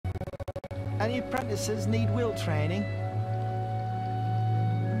Any apprentices need wheel training?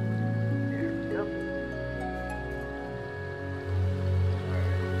 Yep.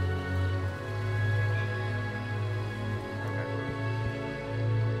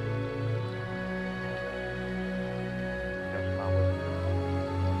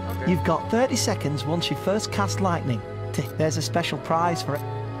 You've got 30 seconds once you first cast lightning. There's a special prize for it.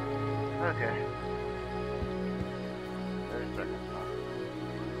 Okay. 30 seconds.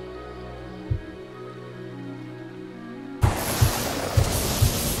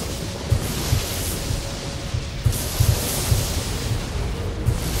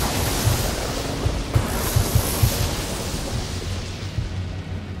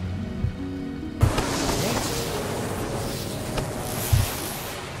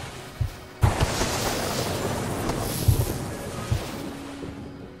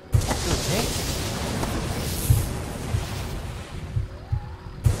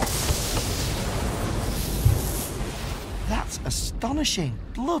 Astonishing.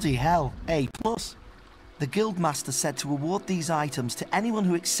 Bloody hell. A+. The Guildmaster said to award these items to anyone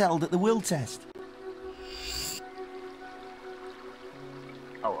who excelled at the will test.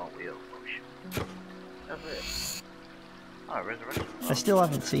 Oh, wheel. Oh, shit. That's it. Oh, resurrection. I still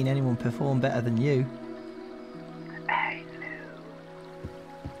haven't seen anyone perform better than you. I know.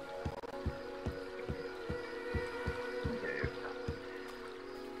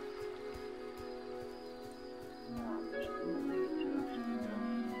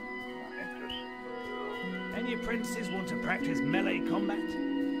 Any apprentices want to practice melee combat?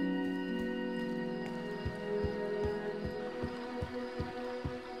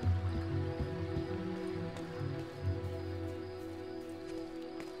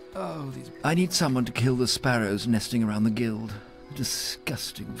 Oh, these... I need someone to kill the sparrows nesting around the guild.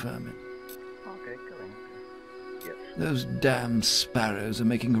 Disgusting vermin. Okay, killing. Yes. Those damn sparrows are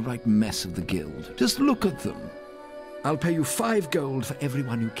making a right mess of the guild. Just look at them. I'll pay you 5 gold for every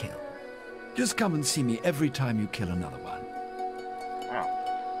one you kill. Just come and see me every time you kill another one. Oh.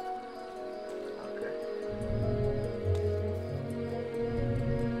 Okay.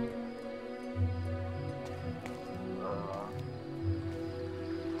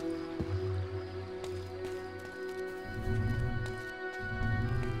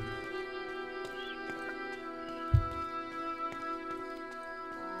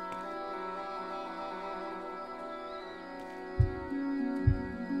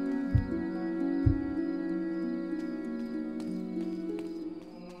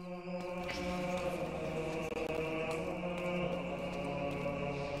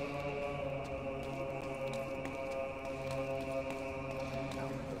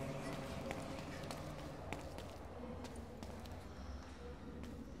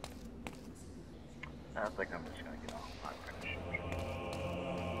 I think I'm just gonna get off my apprenticeship.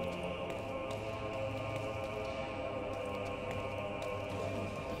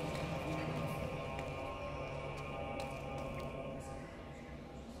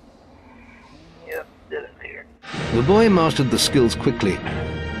 Yep, did it here. The boy mastered the skills quickly,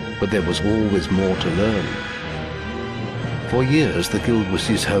 but there was always more to learn. For years the guild was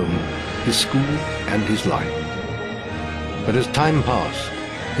his home, his school and his life. But as time passed,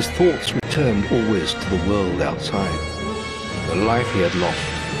 his thoughts returned always to the world outside, the life he had lost,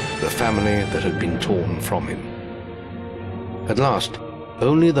 the family that had been torn from him. At last,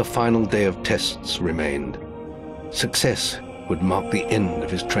 only the final day of tests remained. Success would mark the end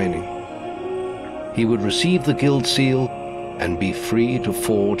of his training. He would receive the guild seal and be free to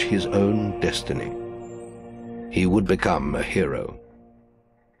forge his own destiny. He would become a hero.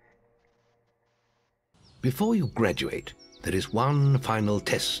 Before you graduate, there is one final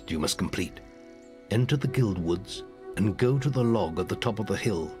test you must complete. Enter the guild woods and go to the log at the top of the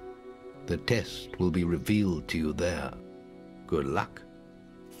hill. The test will be revealed to you there. Good luck.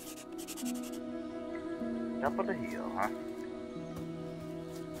 Top of the hill, huh?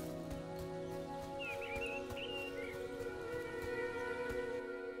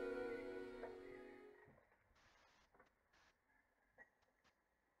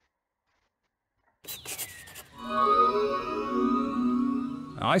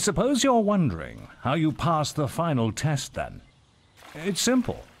 I suppose you're wondering how you pass the final test, then. It's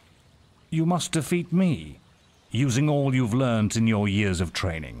simple. You must defeat me, using all you've learned in your years of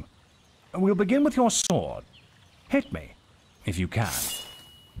training. We'll begin with your sword. Hit me, if you can.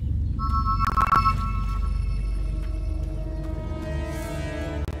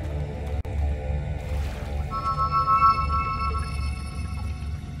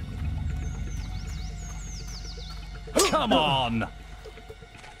 Come on!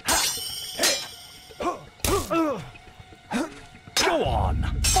 Go on,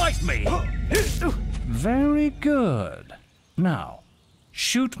 fight me! Very good. Now,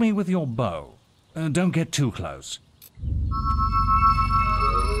 shoot me with your bow. Don't get too close.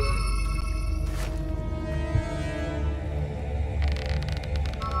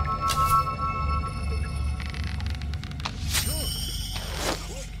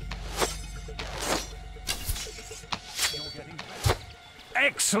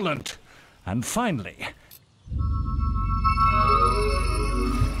 Excellent! And finally...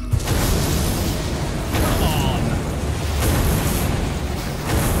 Come on!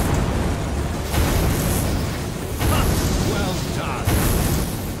 Well done!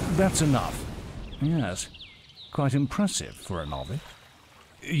 That's enough. Yes, quite impressive for a novice.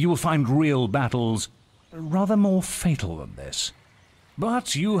 You will find real battles rather more fatal than this.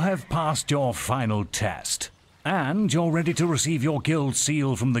 But you have passed your final test. And you're ready to receive your guild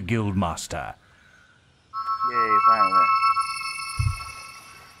seal from the guild master. Yay, finally.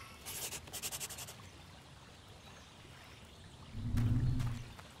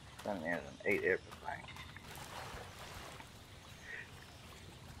 That is an 8 everything.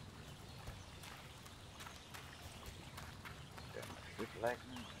 Got my super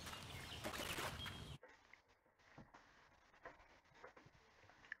lightning.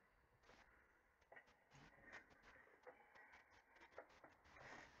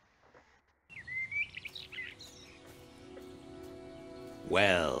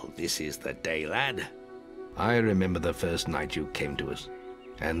 Well, this is the day, lad. I remember the first night you came to us.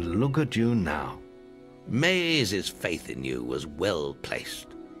 And look at you now. Maze's faith in you was well placed.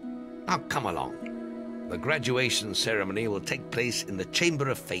 Now come along. The graduation ceremony will take place in the Chamber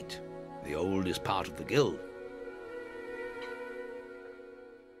of Fate, the oldest part of the guild.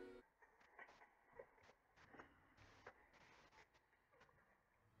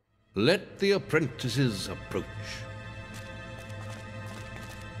 Let the apprentices approach.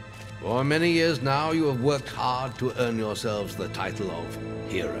 For many years now you have worked hard to earn yourselves the title of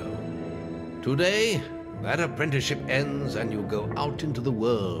hero. Today, that apprenticeship ends and you go out into the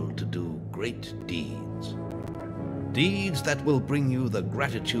world to do great deeds. Deeds that will bring you the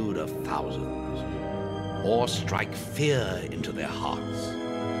gratitude of thousands, or strike fear into their hearts.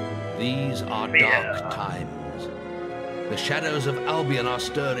 These are dark times. The shadows of Albion are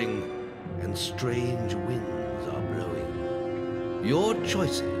stirring, and strange winds are blowing. Your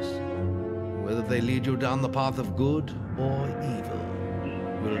choices, whether they lead you down the path of good or evil,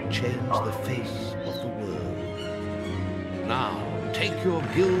 will change the face of the world. Now, take your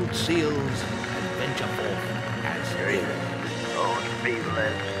guild seals and venture forth as heroes. Oh, the Fable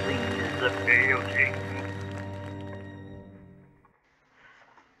Anniversary is a beauty.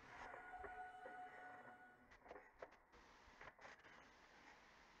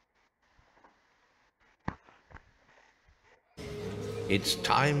 It's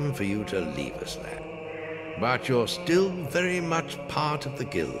time for you to leave us, lad. But you're still very much part of the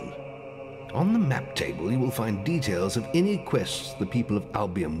guild. On the map table, you will find details of any quests the people of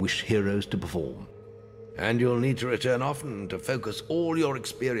Albion wish heroes to perform. And you'll need to return often to focus all your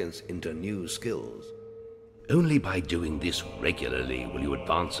experience into new skills. Only by doing this regularly will you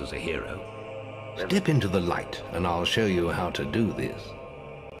advance as a hero. Step into the light, and I'll show you how to do this.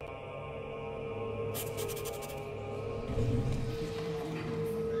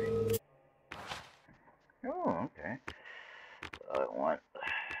 Oh, okay. I want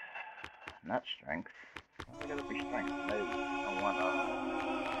not strength. It's gotta be strength. Maybe I want the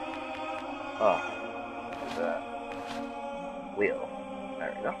will.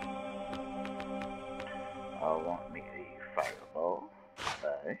 There we go. I want me a fireball.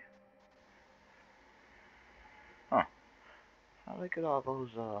 Okay. Huh. I look at all those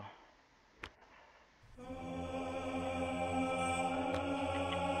so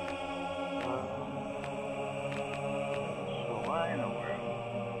why in the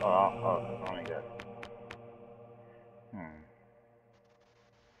world? Oh, only got.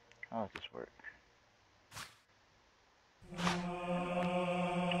 How does this work?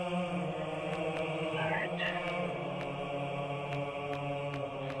 Alright.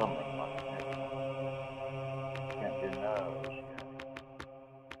 Something like that. Can't do those.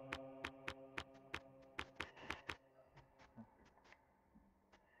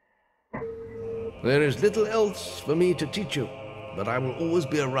 There is little else for me to teach you, but I will always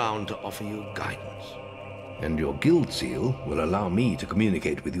be around to offer you guidance. And your guild seal will allow me to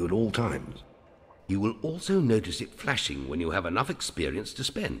communicate with you at all times. You will also notice it flashing when you have enough experience to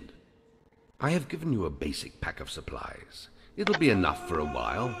spend. I have given you a basic pack of supplies. It'll be enough for a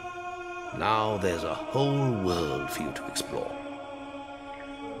while. Now there's a whole world for you to explore.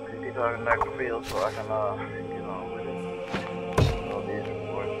 These are the microfields so I can get on with it. All these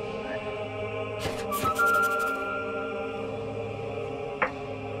reports.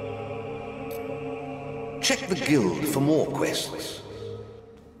 Check the guild for more quests.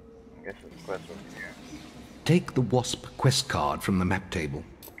 I guess it's quest over here. Take the Wasp quest card from the map table.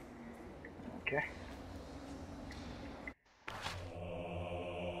 Okay.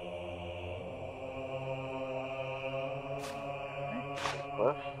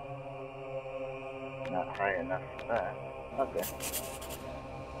 Quest. Not high enough for that. Okay.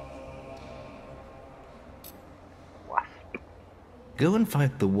 Wasp. Go and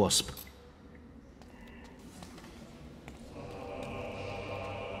fight the Wasp.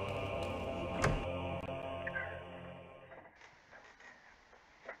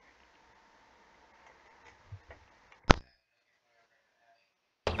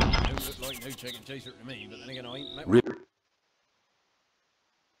 Don't look like no chicken chaser to me, but then again, I ain't met Re-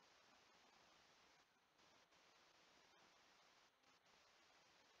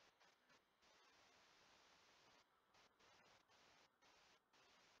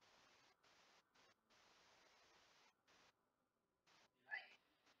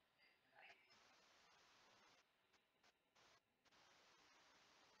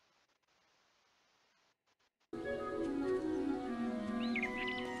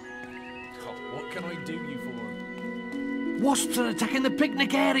 Oh, what can I do you for? Wasps are attacking the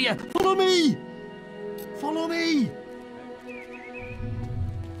picnic area! Follow me! Follow me!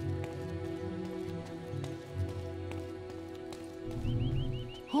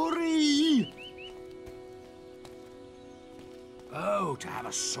 Hurry! Oh, to have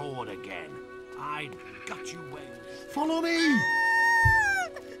a sword again. I'd gut you well. Follow me!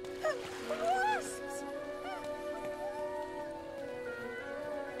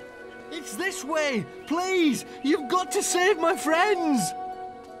 It's this way! Please! You've got to save my friends!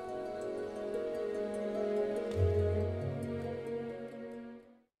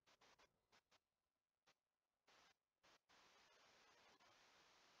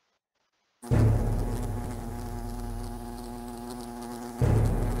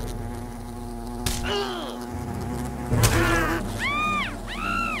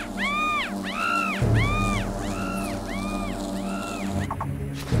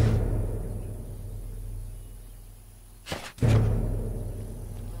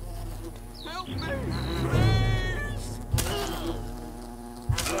 Help me, please!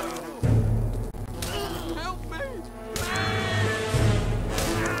 Help me!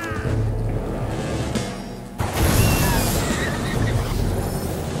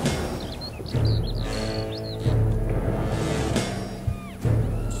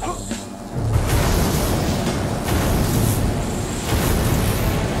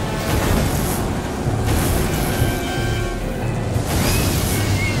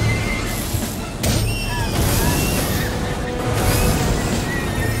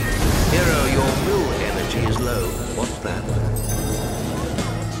 Hero, your will energy is low. What's that?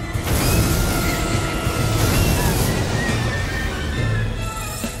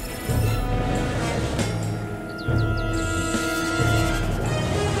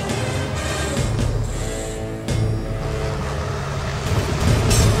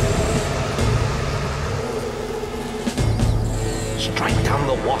 Strike down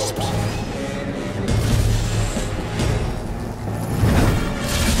the wasps.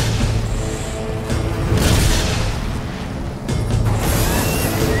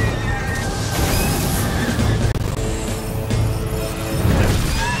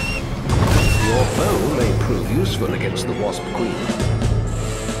 Your bow may prove useful against the Wasp Queen.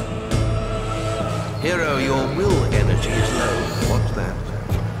 Hero, your will energy is low. What's that?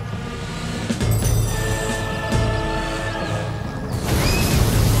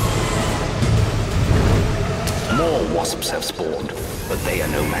 More wasps have spawned, but they are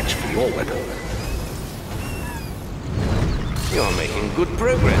no match for your weapon. You're making good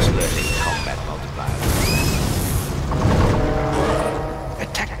progress learning combat multipliers.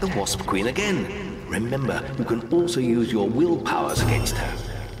 Attack the Wasp Queen again. Remember, you can also use your will powers against her.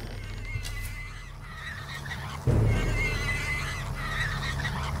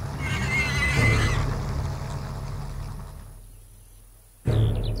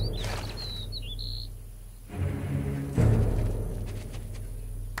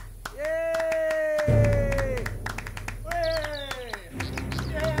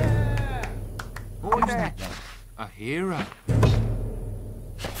 Boy there! A hero.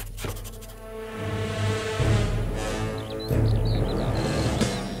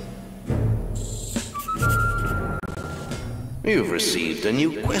 You've received a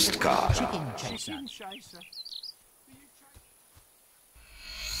new quest card.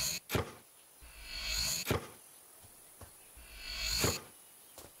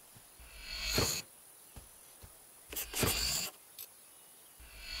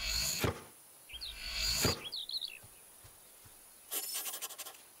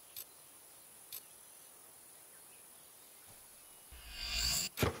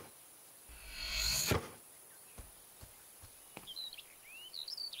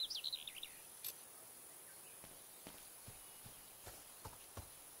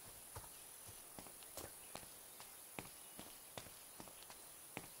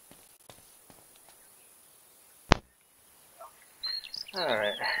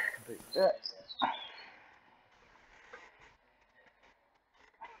 Alright, complete that.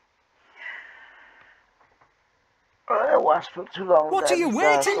 That was for too long. What are you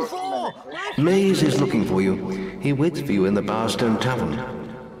waiting for? Maze is looking for you. He waits for you in the Barstone Tavern.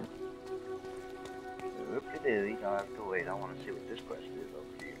 Whoop-de-doo, you don't have to wait. I want to see what this quest is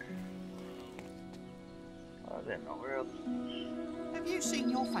over here. I didn't know where else. Have you seen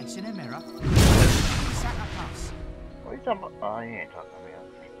your face in a mirror? Sat a pass. What are you talking about? Oh, you ain't talking to me.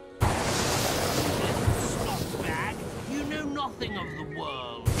 Stop, bag. You know nothing of the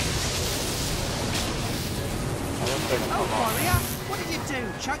world. Oh, warrior! What did you do?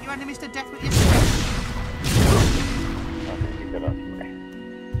 Choke your enemy to death with your stick? Okay, keep that out of the way.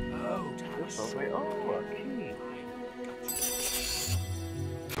 Oh, This over. Oh, a key.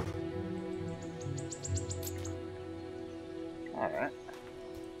 Alright.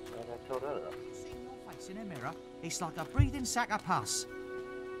 Well, I told her that. Seeing your face in a mirror, it's like a breathing sack of pus.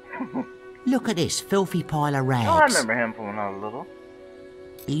 Look at this filthy pile of rags. Oh, I remember him from when I was little.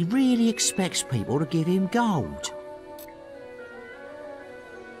 He really expects people to give him gold.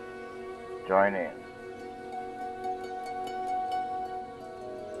 Join in.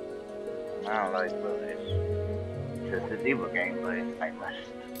 I don't like movies. It's a diva gameplay. I must.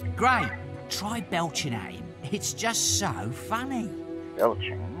 Great. Try belching at him. It's just so funny.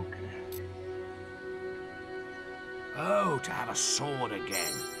 Belching. Oh, to have a sword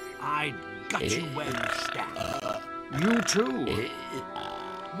again. I'd gut you where you stand. You too.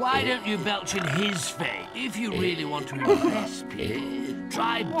 Why don't you belch in his face? If you really want to impress people,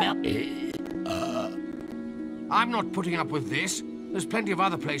 try I'm not putting up with this. There's plenty of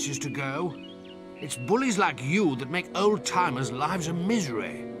other places to go. It's bullies like you that make old-timers' lives a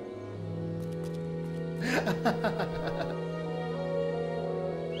misery.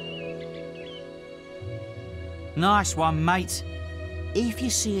 Nice one, mate. If you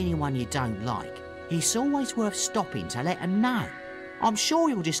see anyone you don't like, it's always worth stopping to let them know. I'm sure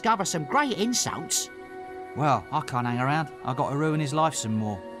you'll discover some great insults. Well, I can't hang around. I've got to ruin his life some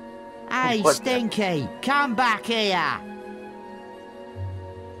more. Hey, What? Stinky, come back here.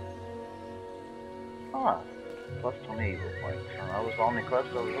 Ah, plus 20 evil points. That was the only quest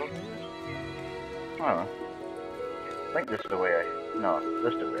I was looking for. I don't know. I think this is the way I... No,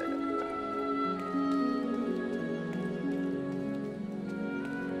 this is the way I got to do it.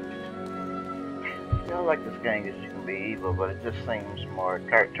 See, I like this game because you can be evil, but it just seems more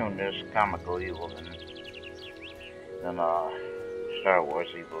cartoonish, comical evil than Star Wars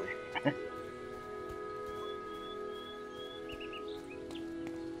evil.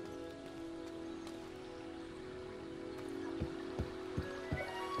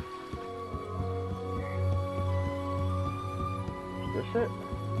 Is this it?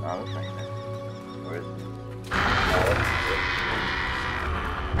 No, this ain't it. Where is it? No, that's it.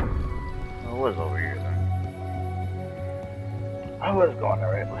 Oh, it was over here then. I was going the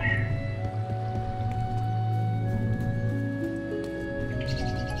right way.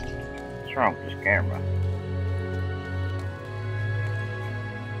 What's wrong with this camera?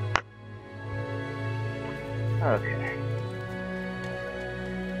 Okay.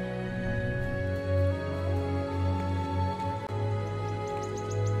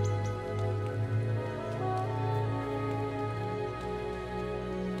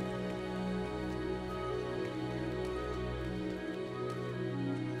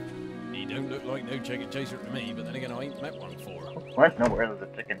 He don't look like no chicken chaser to me, but then again, I ain't met one before. What? No, where the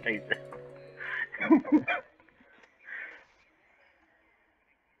chicken chaser?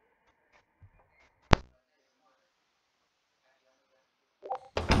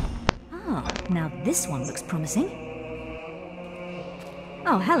 Ah, now this one looks promising.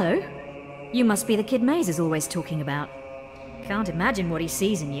 Oh, hello. You must be the kid Maze is always talking about. Can't imagine what he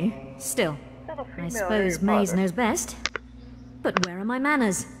sees in you. Still, I suppose Maze knows best. But where are my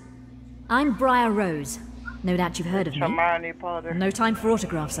manners? I'm Briar Rose. No doubt you've heard of me. Hermione Potter. No time for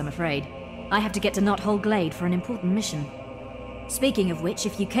autographs, I'm afraid. I have to get to Knothole Glade for an important mission. Speaking of which,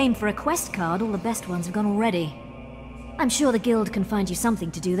 if you came for a quest card, all the best ones have gone already. I'm sure the guild can find you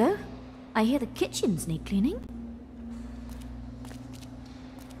something to do, though. I hear the kitchens need cleaning.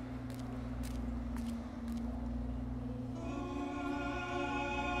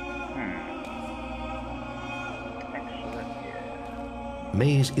 Excellent, yeah.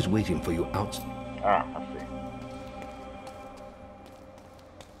 Maze is waiting for you outside. Ah, I see.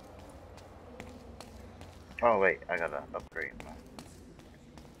 Oh wait, I gotta upgrade my...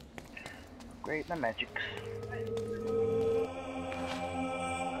 Upgrade my magics.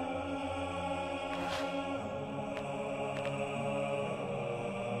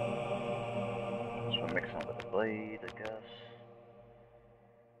 So mix them with the blade, I guess.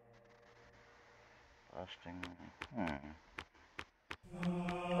 Lasting.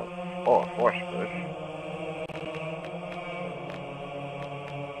 Oh, force push.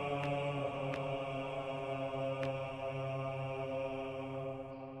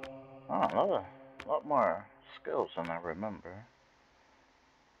 Oh, a lot more skills than I remember.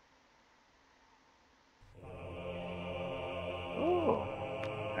 Ooh.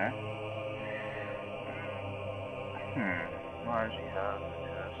 Okay. What does he have for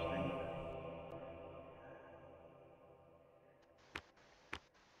casting?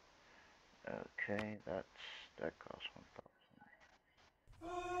 Okay, that costs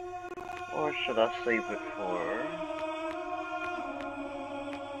 1,000. Or should I save it for?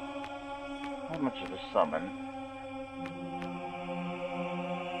 How much is a summon?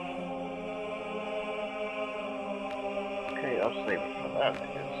 Okay, I'll save it for that, I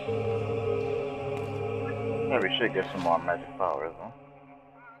guess. Maybe we should get some more magic power though.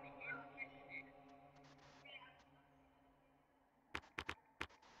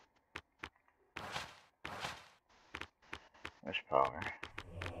 There's power.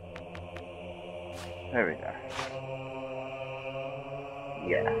 There we go.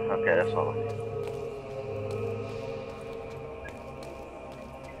 Yeah, okay, that's all I need.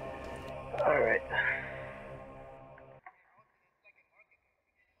 Alright.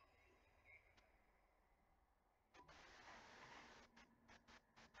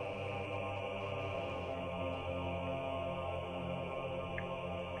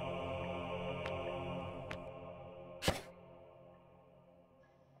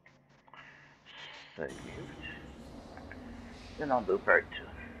 Saved. Then I'll do part 2.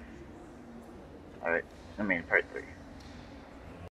 Alright, I mean part 3.